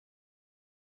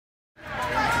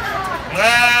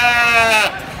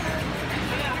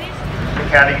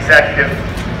County executive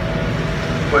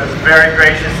was very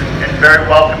gracious and very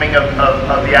welcoming of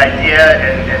the idea,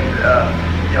 and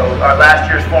you know, our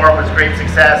last year's forum was a great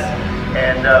success,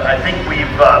 and I think we've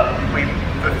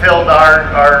fulfilled our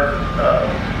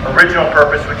original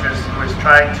purpose, which was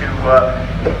trying to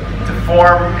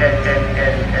form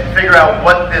and figure out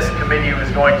what this committee was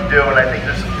going to do, and I think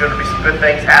there's going to be some good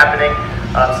things happening.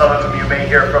 Some of them you may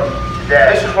hear from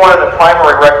today. This is one of the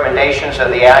primary recommendations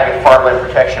of the Ag and Farmland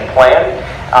Protection Plan,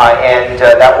 and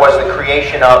that was the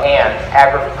creation of an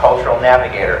Agricultural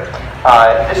Navigator.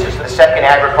 This is the second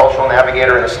Agricultural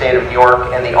Navigator in the state of New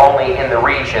York and the only in the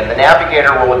region. The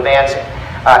Navigator will advance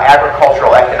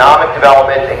agricultural economic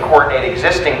development and coordinate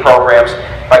existing programs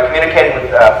by communicating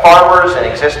with farmers and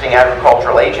existing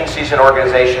agricultural agencies and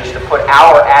organizations to put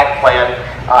our ag plan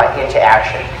into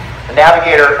action. The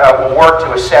Navigator will work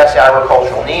to assess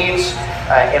agricultural needs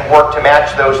and work to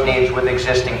match those needs with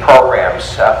existing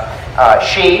programs.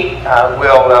 She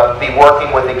will be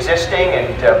working with existing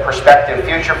and prospective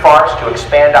future farms to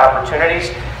expand opportunities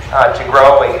to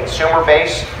grow a consumer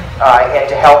base and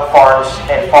to help farms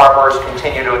and farmers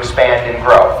continue to expand and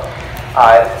grow.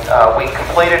 We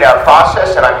completed our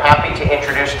process, and I'm happy to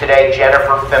introduce today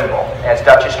Jennifer Fimbel as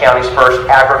Dutchess County's first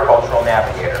Agricultural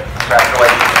Navigator.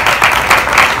 Congratulations.